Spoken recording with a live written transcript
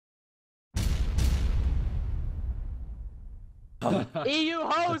EU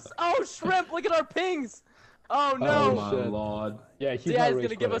host! Oh, shrimp! Look at our pings! Oh no! Oh my lord. Yeah, he's This guy's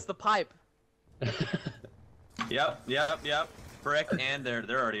gonna give us the pipe. Yep. Frick, and they're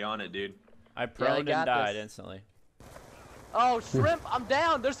already on it, dude. I proned and died instantly. Oh, shrimp! I'm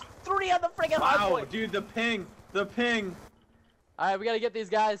down. There's 3 on the freaking hardpoint. Wow, dude, the ping. All right, we gotta get these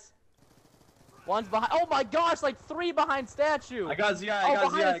guys. One's behind. Oh my gosh, like 3 behind statue. I got ZI. I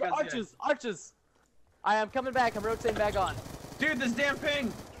got ZI. Arches. All right, I'm coming back. I'm rotating back on. Dude, this damn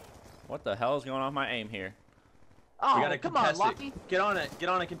ping. What the hell is going on with my aim here? Oh, we gotta come on, Lucky. Get on it,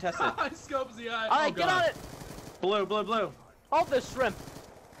 contest it. I scope ZI. All right, get on it. Blue. Hold this shrimp.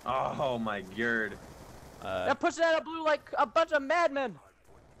 Oh my god. They're pushing out of blue like a bunch of madmen.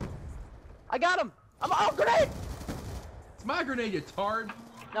 I got him. Oh, grenade! It's my grenade, you tard.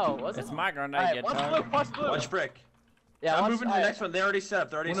 No, it wasn't. It's my grenade, All right, you watch tard. blue. Watch Frick. Yeah, I'm moving to the next one. They already set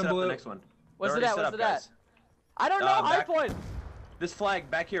up. The next one. What's it at? I don't know. High point. This flag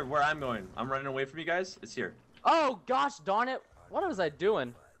back here, where I'm going. I'm running away from you guys. It's here. Oh gosh, darn it! What was I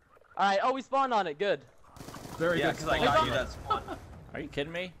doing? All right. Oh, we spawned on it. Good. Very good. Yeah, because I got you that spawn. Are you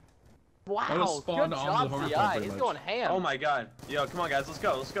kidding me? Wow. Good job, CI. He's going ham. Oh my god. Yo, come on guys.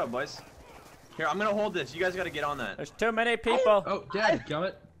 Let's go, boys. Here, I'm gonna hold this. You guys gotta get on that. There's too many people. Oh,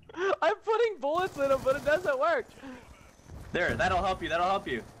 dadgummit. I'm putting bullets in him, but it doesn't work. There, that'll help you.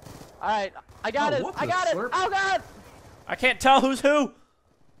 All right, I got it. I got it. Slurp? Oh god. I can't tell who's who.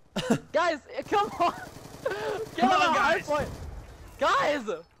 Guys, come on. Come on, guys. Guys.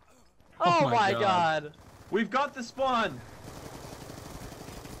 Oh my god. We've got the spawn.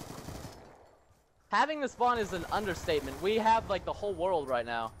 Having the spawn is an understatement. We have like the whole world right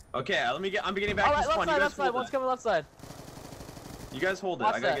now. Okay, I'm getting back All to right, spawn. left side. One's coming left side. You guys hold it.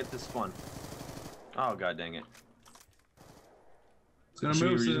 Watch I gotta that. get this spawn. Oh god dang it. It's gonna Should we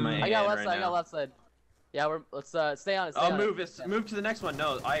move use soon. my I hand got left right side. I now? got left side. Yeah, let's stay on it. Stay Oh, on move it. it. Move to the next one.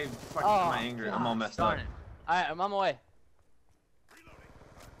 No, I fucking my anger. I'm all messed darn up. it. All right, I'm on my way.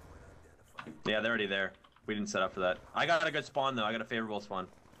 Yeah, they're already there. We didn't set up for that. I got a good spawn though. I got a favorable spawn.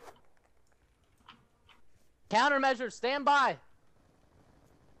 Countermeasures, stand by.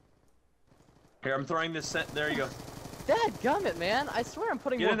 Here, I'm throwing this set. There you go. Dadgummit, man. I swear I'm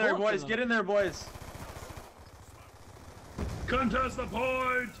putting Get more in there, bullets boys. Get in there, boys. Contest the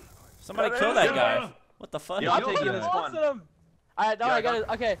point. Somebody kill that guy. What the fuck? Yeah, I'm I'll take putting you this bullets one. in him. All right, no, Yeah, I got it.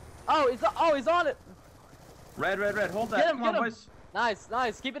 Okay. Oh, he's on it. Red. Hold that. Get him, Come on, get him. boys.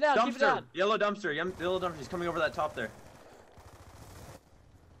 Nice. Keep it down. Keep it Dumpster. down. Yellow dumpster. Yellow dumpster. He's coming over that top there.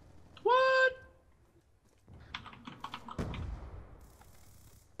 What?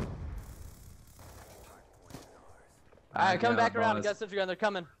 All right, coming back around. We boss. got sentry gun. They're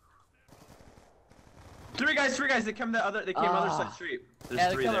coming. Three guys. They come other side street. There's Yeah,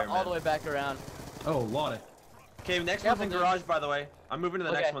 they're 3 coming there, all man. the way back around. Oh, Lottie. Okay, next Careful, one's in dude. garage, by the way. I'm moving to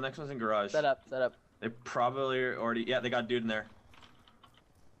the next Okay. one. Next one's in garage. Set up. They probably already. Yeah, they got dude in there.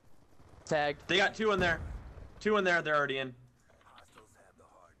 Tagged. They got 2 in there. 2 in there. They're already in.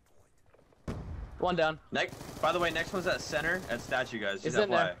 One down. By the way, next one's at center at statue, guys. Is Just it in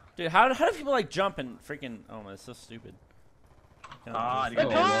there? FYI. Dude, how do people like jump and freaking? Oh my, it's so stupid. Ah, Oh, go.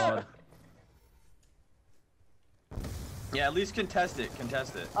 Lord. Yeah, at least contest it.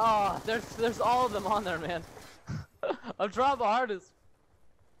 Oh, there's all of them on there, man. I'm trying my hardest.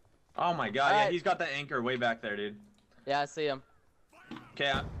 Oh my god, All yeah, right. he's got the anchor way back there, dude. Yeah, I see him.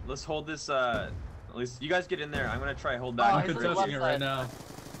 Okay, let's hold this, at least you guys get in there. I'm gonna try hold Oh, back. I'm he's on the contesting left it right side. now.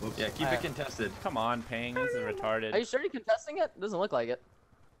 Whoops. Yeah, keep it Alright. contested. Come on, Ping. This is retarded. Are you sure you're contesting it? Doesn't look like it.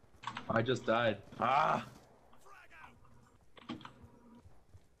 I just died. Ah.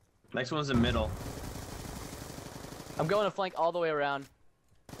 Next one's in middle. I'm going to flank all the way around.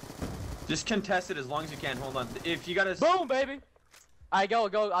 Just contest it as long as you can. Hold on. If you gotta. Boom, baby. I go.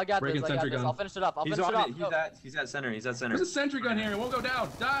 I got Breaking this. I got sentry this. gun. I'll finish it up. He's on it. He's at center. He's at center. There's a sentry gun here. It won't go down.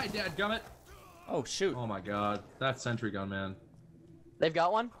 Die, dadgummit. Oh shoot. Oh my god. That sentry gun, man. They've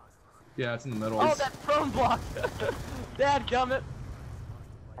got one. Yeah, it's in the middle. Oh, that prone block. Dadgummit.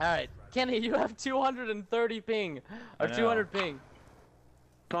 All right, Kenny, you have 230 ping or I know. 200 ping.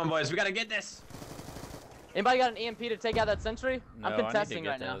 Come on, boys. We gotta get this. Anybody got an EMP to take out that sentry? No, I'm contesting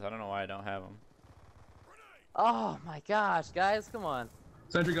I right need to get now. those. I don't know why I don't have them. Oh my gosh, guys, come on.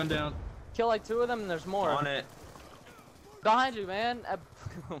 Sentry gun down. Kill like 2 of them and there's more. On it. Behind you, man.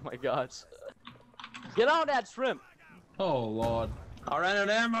 Oh my gosh. Get on that shrimp. Oh lord. I ran out of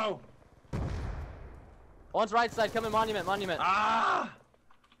ammo. One's right side, coming monument. Ah.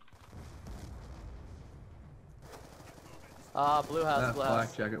 Blue house, That blue black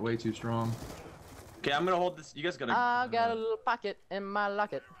house. jacket way too strong. Okay, I'm gonna hold this. You guys gotta. I got a little pocket in my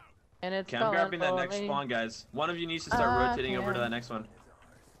locket. And it's Okay, I'm grabbing that for next me. spawn, guys. One of you needs to start rotating over to that next one.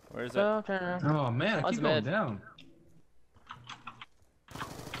 Where is it? So turn around. Oh man, I One's keep going mid. down.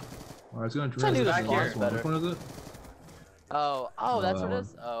 I was gonna I knew dress this this was last one. better. Which one is it? Oh, that's what it Oh.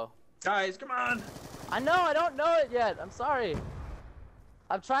 is? Oh. Guys, come on! I know, I don't know it yet. I'm sorry.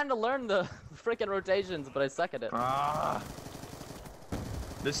 I'm trying to learn the freaking rotations, but I suck at it. Ah.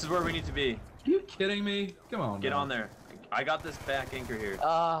 This is where we need to be. Are you kidding me? Come on. Get man. on there. I got this back anchor here.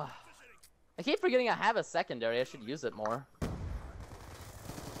 I keep forgetting I have a secondary. I should use it more.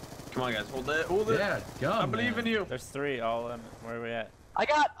 Come on, guys. Hold it. Hold it. Yeah, gun. I believe in you. There's 3 all in. Where are we at? I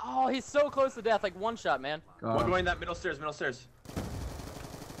got. Oh, he's so close to death. Like one shot, man. One going that middle stairs, middle stairs.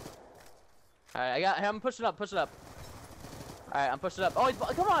 All right, I'm pushing up, pushing up. All right, I'm pushing up. Oh,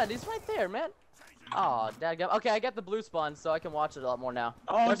 come on, he's right there, man. Oh, dadgum. Okay, I got the blue spawn, so I can watch it a lot more now.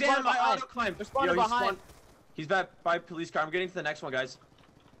 Oh, They're damn, spawning I behind. auto climbed. They're spawning behind. He's back by police car. I'm getting to the next one, guys.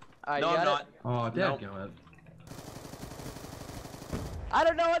 All right, No, you I'm got not. it? Oh, Nope. dadgummit. I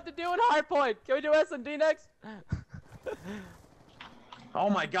don't know what to do in hardpoint. Can we do S&D next? Oh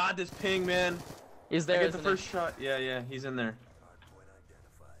my god, this ping, man. He's I there, get the isn't he? first shot. Yeah, he's in there.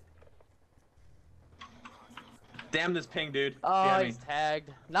 Damn this ping, dude. Oh, Get he's me. tagged.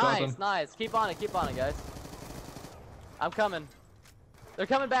 Got Nice, them. nice. Keep on it, guys. I'm coming. They're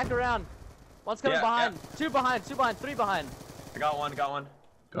coming back around. One's coming Yeah, behind. Two behind, 3 behind. I got one. Got one.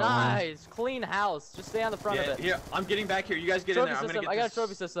 Nice, clean house. Just stay on the front Yeah, of it. here. I'm getting back here. You guys get in Trophy there. I'm system. gonna I get got this. a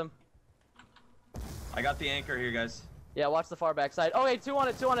trophy system. I got the anchor here, guys. Yeah, watch the far back side. Oh, wait, 2 on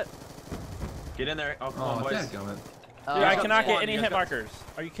it, 2 on it. Get in there. Oh, come on, Oh, boys. dadgummit. Oh, Dude, I got cannot one, get any you hit got- markers.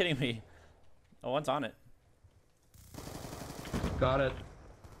 Are you kidding me? Oh, one's on it. Got it.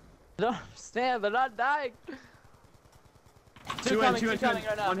 I don't understand. They're not dying. Two coming in.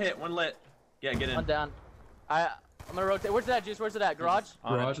 right now. One hit, one lit. Yeah, get in. One down. I'm gonna rotate. Where's it at, Juice? Where's it at? Garage?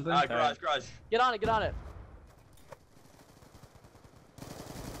 On Garage, it. I think? Garage. Get on it, get on it.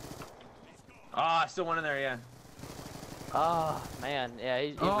 Ah, still one in there, yeah. Oh, man. Yeah,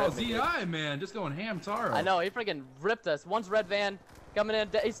 he Oh, ripped me, dude. ZI, man. Just going ham taro. I know, he freaking ripped us. One's red van. Coming in.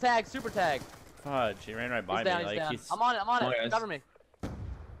 He's tagged, super tagged. Fudge, he ran right by He's down, me. he's Like, down. he's... I'm on it, I'm on Come on, it. guys. Cover me.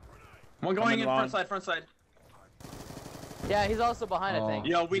 One going Coming in, long. front side. Yeah, he's also behind, I think.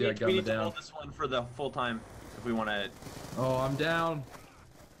 Yo, we Yeah, need gun it to down. hold this one for the full time if we want to. Oh, I'm down.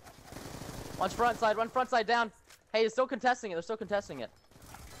 One's front side down. Hey, he's still contesting it. They're still contesting it.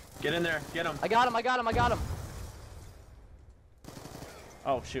 Get in there, get him. I got him.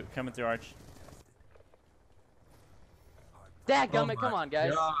 Oh, shoot, coming through arch. Dadgummit, Oh come my on,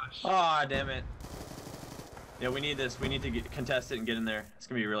 guys. Gosh. Ah, damn it. Yeah, we need this. We need to contest it and get in there. It's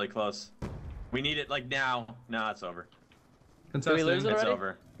gonna be really close. We need it like now. No, it's over. Contesting. lose it It's already?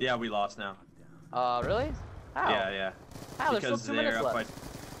 over. Yeah, we lost now. Really? How? Yeah. How? There's still Because 2 minutes they're up left.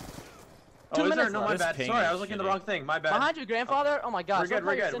 by. 2 Oh, is there? minutes No, my left. This bad. ping Sorry, I is was looking at the shitty. wrong thing. My bad. Behind you, grandfather. Oh my gosh. We're good, don't call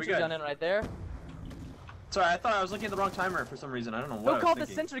we're your good, we're sentry good. gun in right there. Sorry, I thought I was looking at the wrong timer for some reason. I don't know what Don't I call was the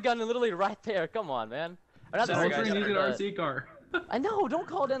thinking. sentry gun literally right there. Come on, man. Or not the Sorry, sentry guys, Ultra gun, needed but- RC car. I know. Don't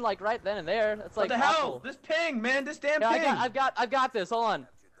call it in like right then and there. That's What like the hell? awful. This ping, man. This damn Yeah, ping. I've got this. Hold on.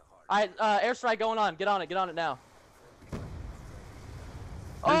 All right, airstrike going on. Get on it now.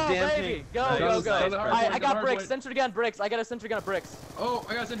 Oh, damn baby. ping. Go, Nice. go, Nice. go. Nice. All right, I got Hard bricks. point. Sentry gun bricks. I got a sentry gun of bricks. Oh,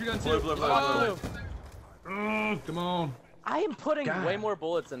 I got sentry gun Blue, too. blue, blue, Oh, Blue. come on. I am putting God. way more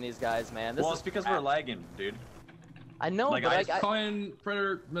bullets in these guys, man. This Well, is it's because crap. we're lagging, dude. I know, like, but I like, just Coin,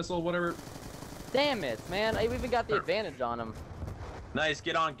 predator, missile, whatever. damn it, man. I even got the advantage on him. Nice.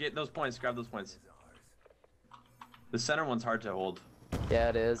 Get on. Get those points. Grab those points. The center one's hard to hold. Yeah,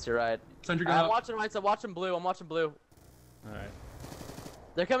 it is. You're right. Sentry gun I'm up. watching right side. Watching blue. I'm watching blue. All right.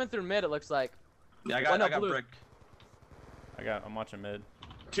 They're coming through mid. It looks like. Yeah, I Why got. not I got blue? brick. I'm watching mid.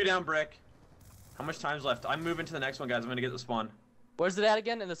 2 down brick. How much time's left? I'm moving to the next one, guys. I'm gonna get the spawn. Where's it at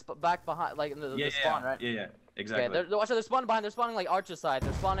again? In the back behind, like in the spawn, right? Yeah. Exactly. Okay, watch out, they're spawning behind. They're spawning like arches side.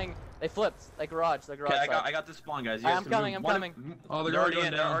 They're spawning. They flipped like garage. The garage Okay, side. I got this spawn, guys. You Alright, guys I'm can coming, move. I'm One coming. of- Oh, they're they're already going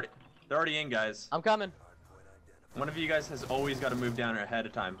in. down. They're already in, guys. I'm coming. One of you guys has always got to move down ahead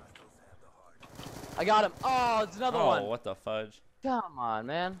of time. I got him. Oh, it's another Oh, one. what the fudge? Come on,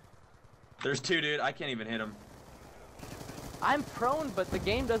 man. There's 2, dude. I can't even hit him. I'm prone, but the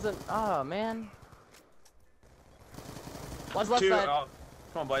game doesn't. Oh man. One's left 2. side. Oh,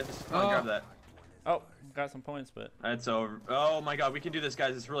 come on, boys. Come on, Oh. grab that. Oh, got some points, but That's over. Oh my God, we can do this,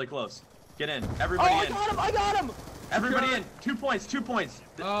 guys. It's really close. Get in. Oh, Everybody I in. got him! I got him! Everybody in. 2 points. 2 points.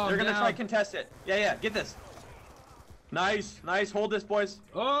 Oh, They're gonna down. try contest it. Yeah. Get this. Nice. Hold this, boys.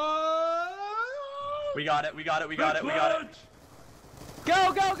 Oh! We got it. We got it. Clutch!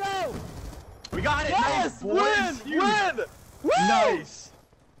 Go, go, go! We got it. Yes! Nice, boys. Win! Win! Woo! Nice.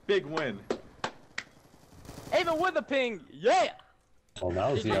 big win. Even with the ping, yeah. Well,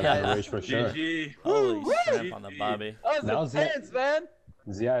 now GG, Zia got guys. the rage for sure. GG. Holy Woo! snap on the Bobby. That Now was Zia- intense, man.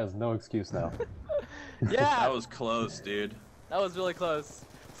 Zia has no excuse now. Yeah, That was close, dude. that was really close.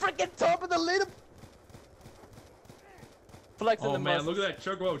 Freaking top of the leader. Flexing Oh the man, muscles. look at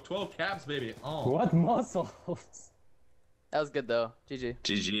that Chocobo. 12 caps, baby. Oh. What muscles? That was good though. GG.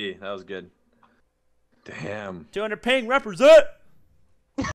 GG. That was good. Damn. 200 ping, represent!